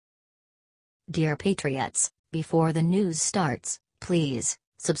Dear Patriots, before the news starts, please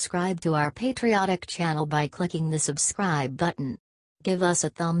subscribe to our patriotic channel by clicking the subscribe button. Give us a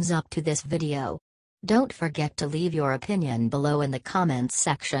thumbs up to this video. Don't forget to leave your opinion below in the comments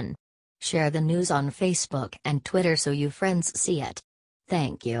section. Share the news on Facebook and Twitter so your friends see it.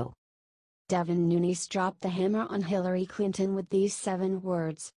 Thank you. Devin Nunes dropped the hammer on Hillary Clinton with these 7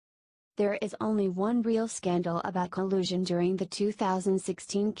 words. There is only one real scandal about collusion during the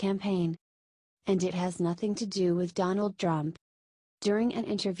 2016 campaign. And it has nothing to do with Donald Trump. During an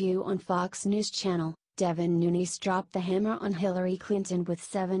interview on Fox News Channel, Devin Nunes dropped the hammer on Hillary Clinton with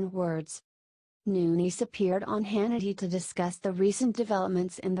 7 words. Nunes appeared on Hannity to discuss the recent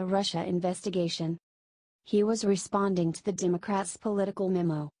developments in the Russia investigation. He was responding to the Democrats' political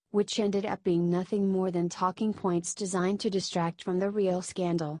memo, which ended up being nothing more than talking points designed to distract from the real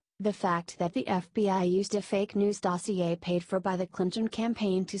scandal, the fact that the FBI used a fake news dossier paid for by the Clinton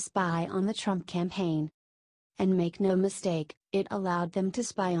campaign to spy on the Trump campaign. And make no mistake, it allowed them to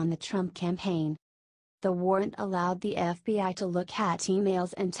spy on the Trump campaign. The warrant allowed the FBI to look at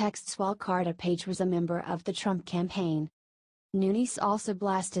emails and texts while Carter Page was a member of the Trump campaign. Nunes also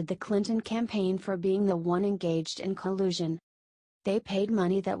blasted the Clinton campaign for being the one engaged in collusion. They paid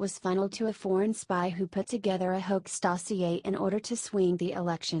money that was funneled to a foreign spy who put together a hoax dossier in order to swing the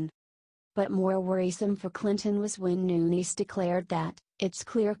election. But more worrisome for Clinton was when Nunes declared that, it's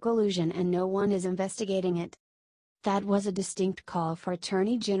clear collusion and no one is investigating it. That was a distinct call for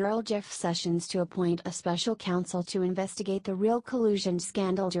Attorney General Jeff Sessions to appoint a special counsel to investigate the real collusion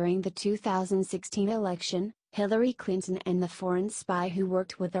scandal during the 2016 election, Hillary Clinton and the foreign spy who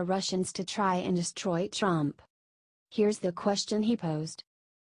worked with the Russians to try and destroy Trump. Here's the question he posed.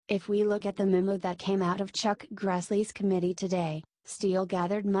 If we look at the memo that came out of Chuck Grassley's committee today, Steele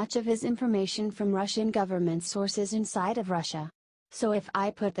gathered much of his information from Russian government sources inside of Russia. So if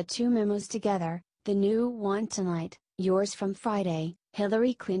I put the 2 memos together, the new one tonight, yours from Friday,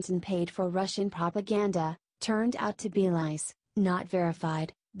 Hillary Clinton paid for Russian propaganda, turned out to be lies, not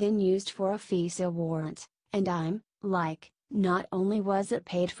verified, then used for a FISA warrant, and I'm, like, not only was it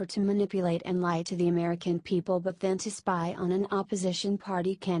paid for to manipulate and lie to the American people but then to spy on an opposition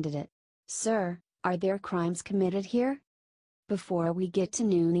party candidate. Sir, are there crimes committed here? Before we get to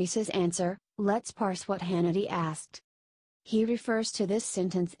Nunes' answer, let's parse what Hannity asked. He refers to this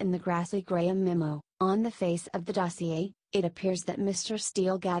sentence in the Grassley-Graham memo. On the face of the dossier, it appears that Mr.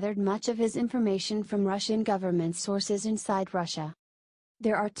 Steele gathered much of his information from Russian government sources inside Russia.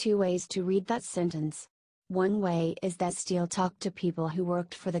 There are 2 ways to read that sentence. One way is that Steele talked to people who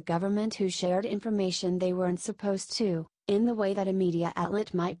worked for the government who shared information they weren't supposed to, in the way that a media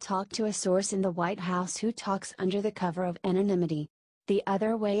outlet might talk to a source in the White House who talks under the cover of anonymity. The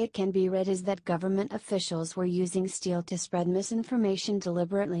other way it can be read is that government officials were using Steele to spread misinformation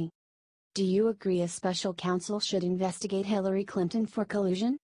deliberately. Do you agree a special counsel should investigate Hillary Clinton for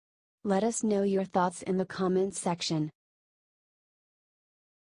collusion? Let us know your thoughts in the comments section.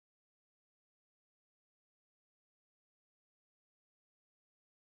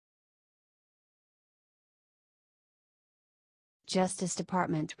 Justice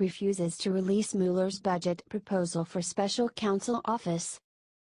Department refuses to release Mueller's budget proposal for Special Counsel Office.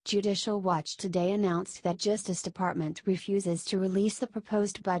 Judicial Watch today announced that Justice Department refuses to release the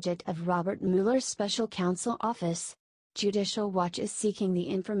proposed budget of Robert Mueller's Special Counsel Office. Judicial Watch is seeking the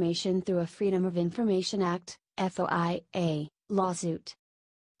information through a Freedom of Information Act, FOIA, lawsuit.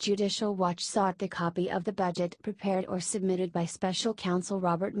 Judicial Watch sought the copy of the budget prepared or submitted by Special Counsel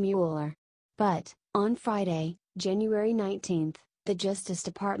Robert Mueller. But, on Friday, January 19, the Justice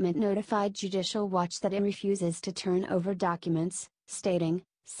Department notified Judicial Watch that it refuses to turn over documents, stating,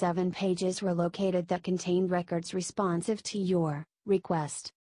 7 pages were located that contained records responsive to your request.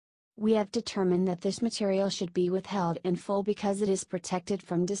 We have determined that this material should be withheld in full because it is protected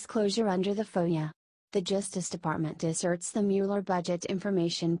from disclosure under the FOIA. The Justice Department asserts the Mueller budget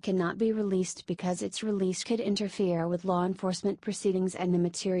information cannot be released because its release could interfere with law enforcement proceedings and the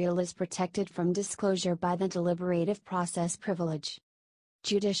material is protected from disclosure by the deliberative process privilege.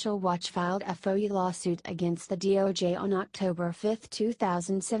 Judicial Watch filed a FOIA lawsuit against the DOJ on October 5,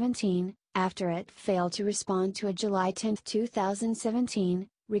 2017, after it failed to respond to a July 10, 2017,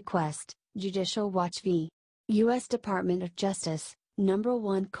 request. Judicial Watch v. U.S. Department of Justice, Number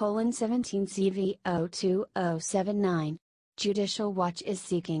 1:17 CV 02079. Judicial Watch is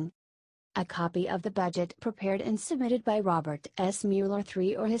seeking a copy of the budget prepared and submitted by Robert S. Mueller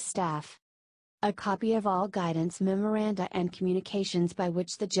III or his staff. A copy of all guidance memoranda and communications by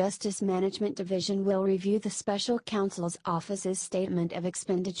which the Justice Management Division will review the Special Counsel's Office's statement of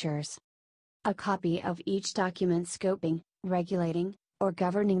expenditures. A copy of each document scoping, regulating, or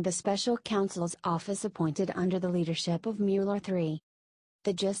governing the special counsel's office appointed under the leadership of Mueller III.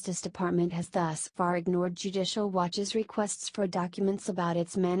 The Justice Department has thus far ignored Judicial Watch's requests for documents about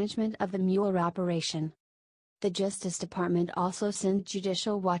its management of the Mueller operation. The Justice Department also sent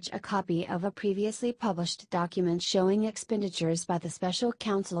Judicial Watch a copy of a previously published document showing expenditures by the Special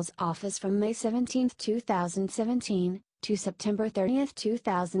Counsel's Office from May 17, 2017, to September 30,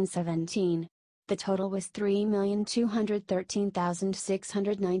 2017. The total was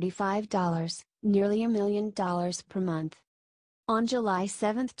 $3,213,695, nearly $1 million per month. On July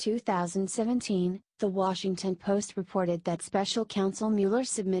 7, 2017, The Washington Post reported that Special Counsel Mueller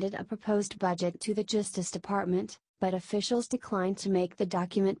submitted a proposed budget to the Justice Department, but officials declined to make the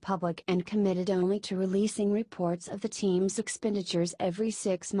document public and committed only to releasing reports of the team's expenditures every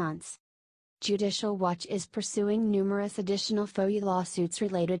 6 months. Judicial Watch is pursuing numerous additional FOIA lawsuits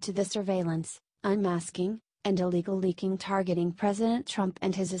related to the surveillance, unmasking, and illegal leaking targeting President Trump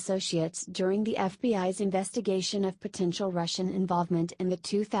and his associates during the FBI's investigation of potential Russian involvement in the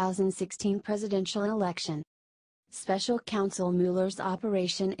 2016 presidential election. Special Counsel Mueller's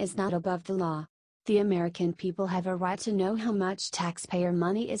operation is not above the law. The American people have a right to know how much taxpayer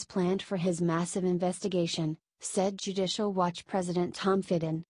money is planned for his massive investigation, said Judicial Watch President Tom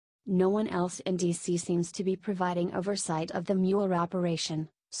Fitton. No one else in D.C. seems to be providing oversight of the Mueller operation.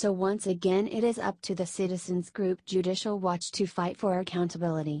 So once again it is up to the citizens group Judicial Watch to fight for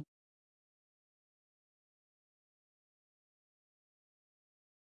accountability.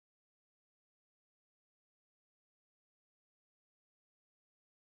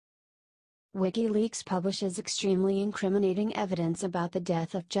 WikiLeaks publishes extremely incriminating evidence about the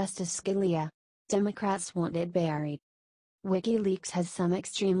death of Justice Scalia. Democrats want it buried. WikiLeaks has some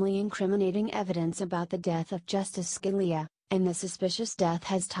extremely incriminating evidence about the death of Justice Scalia, and the suspicious death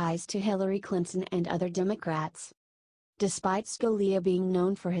has ties to Hillary Clinton and other Democrats. Despite Scalia being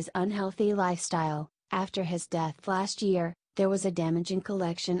known for his unhealthy lifestyle, after his death last year, there was a damaging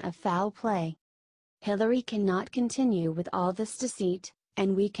collection of foul play. Hillary cannot continue with all this deceit,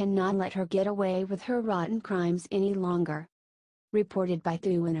 and we cannot let her get away with her rotten crimes any longer. Reported by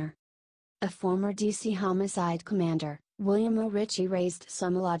Thuiner. A former DC homicide commander, William O. Ritchie, raised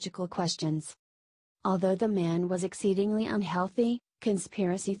some illogical questions. Although the man was exceedingly unhealthy,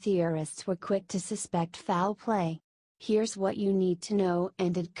 conspiracy theorists were quick to suspect foul play. Here's what you need to know,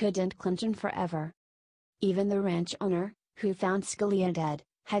 and it could end Clinton forever. Even the ranch owner, who found Scalia dead,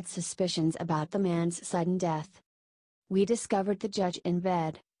 had suspicions about the man's sudden death. We discovered the judge in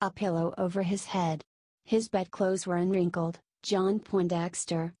bed, a pillow over his head. His bedclothes were unwrinkled, John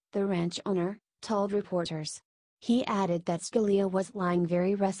Poindexter, the ranch owner, told reporters. He added that Scalia was lying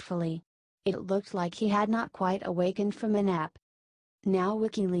very restfully. It looked like he had not quite awakened from a nap. Now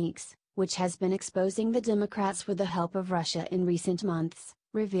WikiLeaks, which has been exposing the Democrats with the help of Russia in recent months,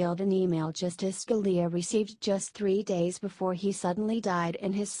 revealed an email Justice Scalia received just 3 days before he suddenly died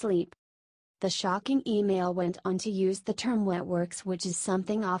in his sleep. The shocking email went on to use the term wet works, which is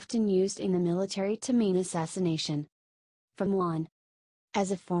something often used in the military to mean assassination. From one.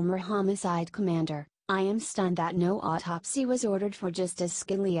 As a former homicide commander, I am stunned that no autopsy was ordered for Justice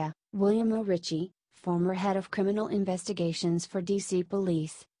Scalia, William O. Ritchie, former head of criminal investigations for D.C.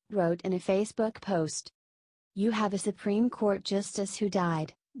 Police, wrote in a Facebook post. You have a Supreme Court justice who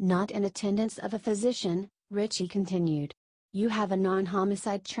died, not in attendance of a physician, Ritchie continued. You have a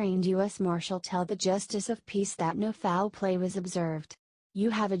non-homicide trained U.S. Marshal tell the Justice of Peace that no foul play was observed.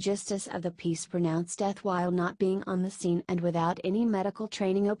 You have a Justice of the Peace pronounce death while not being on the scene and without any medical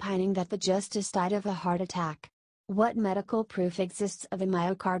training opining that the Justice died of a heart attack. What medical proof exists of a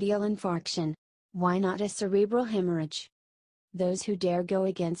myocardial infarction? Why not a cerebral hemorrhage? Those who dare go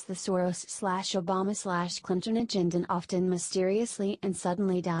against the Soros/Obama/Clinton agenda often mysteriously and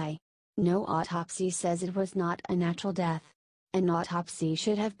suddenly die. No autopsy says it was not a natural death. An autopsy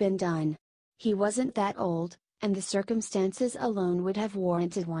should have been done. He wasn't that old, and the circumstances alone would have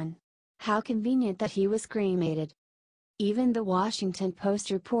warranted one. How convenient that he was cremated. Even the Washington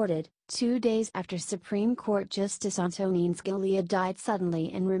Post reported, 2 days after Supreme Court Justice Antonin Scalia died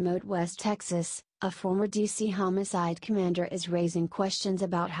suddenly in remote West Texas, a former D.C. homicide commander is raising questions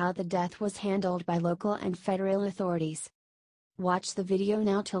about how the death was handled by local and federal authorities. Watch the video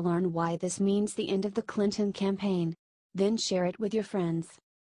now to learn why this means the end of the Clinton campaign. Then share it with your friends.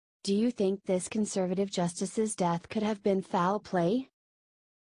 Do you think this conservative justice's death could have been foul play?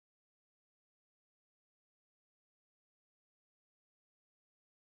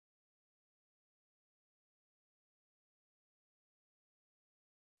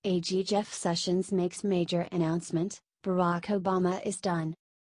 AG Jeff Sessions makes major announcement, Barack Obama is done.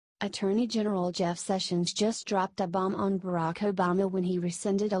 Attorney General Jeff Sessions just dropped a bomb on Barack Obama when he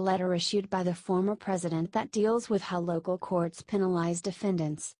rescinded a letter issued by the former president that deals with how local courts penalize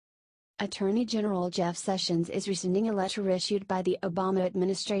defendants. Attorney General Jeff Sessions is rescinding a letter issued by the Obama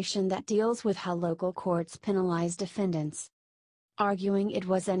administration that deals with how local courts penalize defendants. Arguing it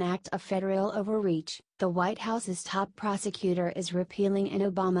was an act of federal overreach, the White House's top prosecutor is repealing an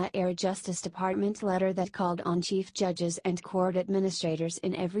Obama-era Justice Department letter that called on chief judges and court administrators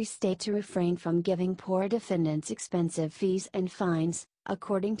in every state to refrain from giving poor defendants expensive fees and fines,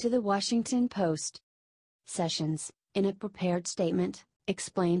 according to the Washington Post. Sessions, in a prepared statement,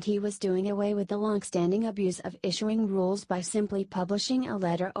 explained he was doing away with the long-standing abuse of issuing rules by simply publishing a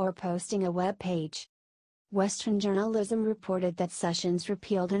letter or posting a web page. Western journalism reported that Sessions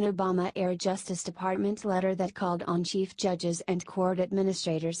repealed an Obama-era Justice Department letter that called on chief judges and court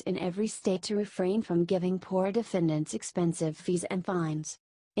administrators in every state to refrain from giving poor defendants expensive fees and fines.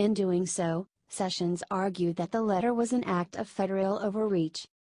 In doing so, Sessions argued that the letter was an act of federal overreach.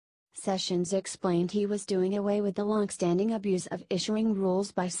 Sessions explained he was doing away with the long-standing abuse of issuing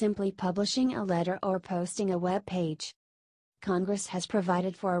rules by simply publishing a letter or posting a web page. Congress has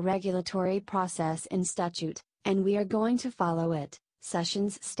provided for a regulatory process in statute, and we are going to follow it,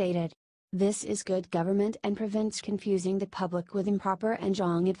 Sessions stated. This is good government and prevents confusing the public with improper and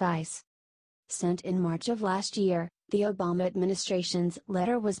wrong advice. Sent in March of last year, the Obama administration's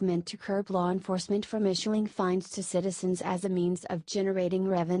letter was meant to curb law enforcement from issuing fines to citizens as a means of generating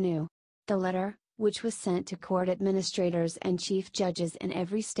revenue. The letter, which was sent to court administrators and chief judges in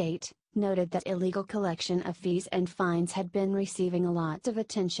every state, noted that illegal collection of fees and fines had been receiving a lot of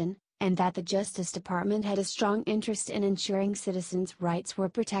attention, and that the Justice Department had a strong interest in ensuring citizens' rights were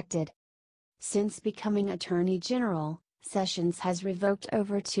protected. Since becoming Attorney General, Sessions has revoked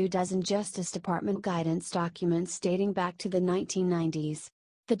over 24 Justice Department guidance documents dating back to the 1990s.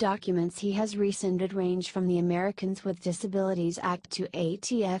 The documents he has rescinded range from the Americans with Disabilities Act to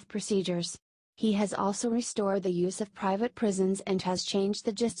ATF procedures. He has also restored the use of private prisons and has changed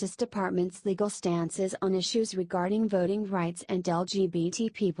the Justice Department's legal stances on issues regarding voting rights and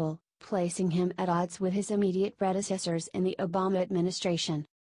LGBT people, placing him at odds with his immediate predecessors in the Obama administration.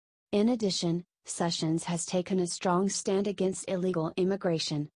 In addition, Sessions has taken a strong stand against illegal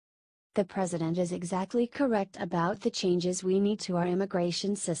immigration. The president is exactly correct about the changes we need to our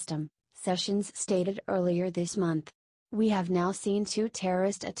immigration system, Sessions stated earlier this month. We have now seen 2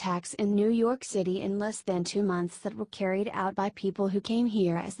 terrorist attacks in New York City in less than 2 months that were carried out by people who came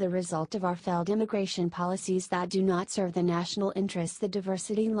here as the result of our failed immigration policies that do not serve the national interests, the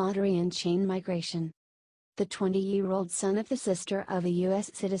diversity lottery and chain migration. The 20-year-old son of the sister of a U.S.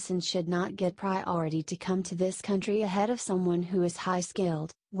 citizen should not get priority to come to this country ahead of someone who is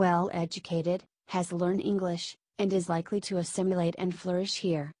high-skilled, well-educated, has learned English, and is likely to assimilate and flourish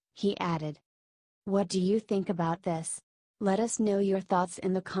here, he added. What do you think about this? Let us know your thoughts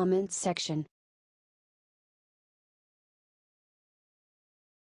in the comments section.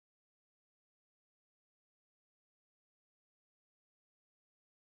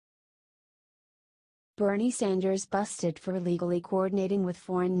 Bernie Sanders busted for illegally coordinating with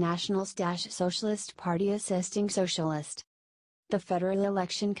foreign nationals. Socialist Party assisting socialist. The Federal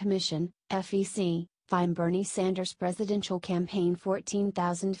Election Commission, FEC, fined Bernie Sanders' presidential campaign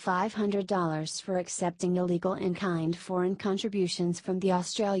 $14,500 for accepting illegal in-kind foreign contributions from the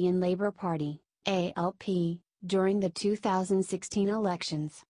Australian Labor Party, ALP, during the 2016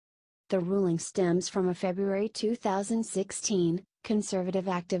 elections. The ruling stems from a February 2016, conservative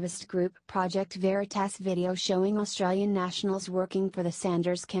activist group Project Veritas video showing Australian nationals working for the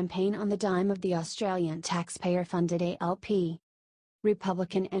Sanders campaign on the dime of the Australian taxpayer-funded ALP.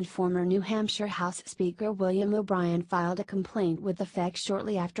 Republican and former New Hampshire House Speaker William O'Brien filed a complaint with the FEC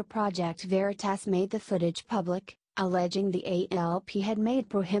shortly after Project Veritas made the footage public, alleging the ALP had made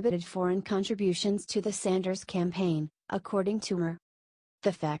prohibited foreign contributions to the Sanders campaign, according to her.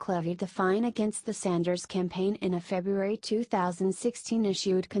 The FEC levied the fine against the Sanders campaign in a February 2016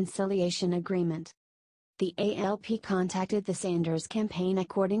 issued conciliation agreement. The ALP contacted the Sanders campaign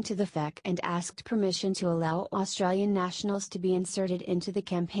according to the FEC and asked permission to allow Australian nationals to be inserted into the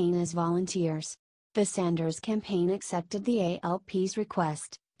campaign as volunteers. The Sanders campaign accepted the ALP's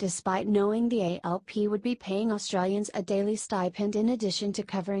request, despite knowing the ALP would be paying Australians a daily stipend in addition to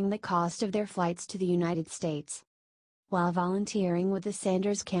covering the cost of their flights to the United States. While volunteering with the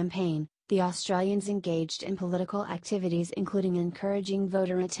Sanders campaign, the Australians engaged in political activities including encouraging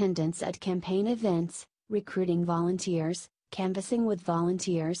voter attendance at campaign events, recruiting volunteers, canvassing with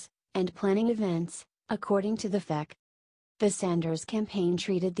volunteers, and planning events, according to the FEC. The Sanders campaign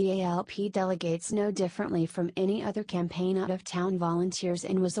treated the ALP delegates no differently from any other campaign out-of-town volunteers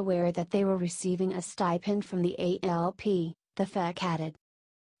and was aware that they were receiving a stipend from the ALP, the FEC added.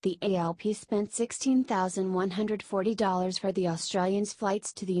 The ALP spent $16,140 for the Australians'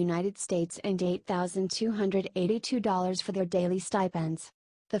 flights to the United States and $8,282 for their daily stipends.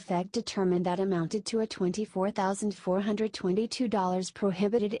 The FEC determined that amounted to a $24,422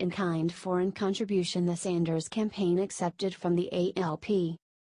 prohibited in kind foreign contribution the Sanders campaign accepted from the ALP.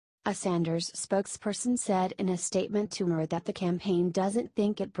 A Sanders spokesperson said in a statement to MER that the campaign doesn't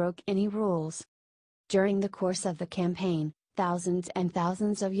think it broke any rules. During the course of the campaign, thousands and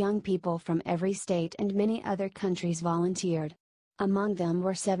thousands of young people from every state and many other countries volunteered. Among them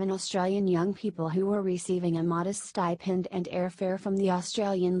were 7 Australian young people who were receiving a modest stipend and airfare from the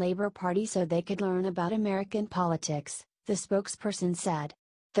Australian Labor Party so they could learn about American politics, the spokesperson said.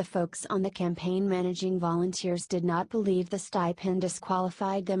 The folks on the campaign managing volunteers did not believe the stipend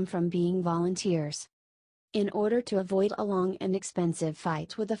disqualified them from being volunteers. In order to avoid a long and expensive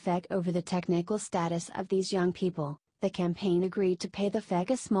fight with the FEC over the technical status of these young people, the campaign agreed to pay the FEC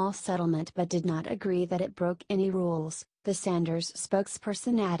a small settlement but did not agree that it broke any rules, the Sanders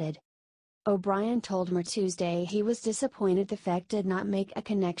spokesperson added. O'Brien told MER Tuesday he was disappointed the FEC did not make a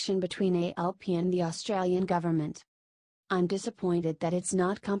connection between ALP and the Australian government. "I'm disappointed that it's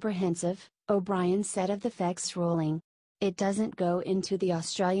not comprehensive," O'Brien said of the FEC's ruling. "It doesn't go into the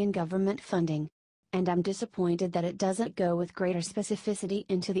Australian government funding. And I'm disappointed that it doesn't go with greater specificity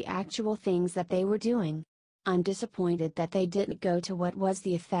into the actual things that they were doing. I'm disappointed that they didn't go to what was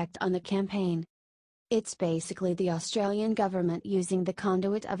the effect on the campaign. It's basically the Australian government using the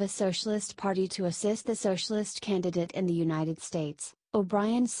conduit of a socialist party to assist the socialist candidate in the United States,"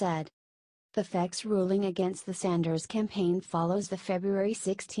 O'Brien said. The FEC's ruling against the Sanders campaign follows the February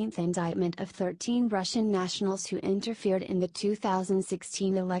 16 indictment of 13 Russian nationals who interfered in the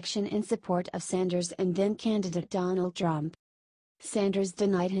 2016 election in support of Sanders and then-candidate Donald Trump. Sanders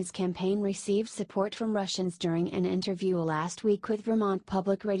denied his campaign received support from Russians during an interview last week with Vermont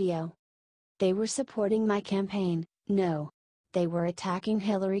Public Radio. "They were supporting my campaign, no. They were attacking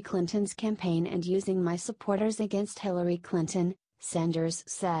Hillary Clinton's campaign and using my supporters against Hillary Clinton," Sanders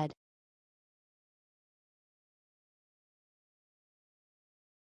said.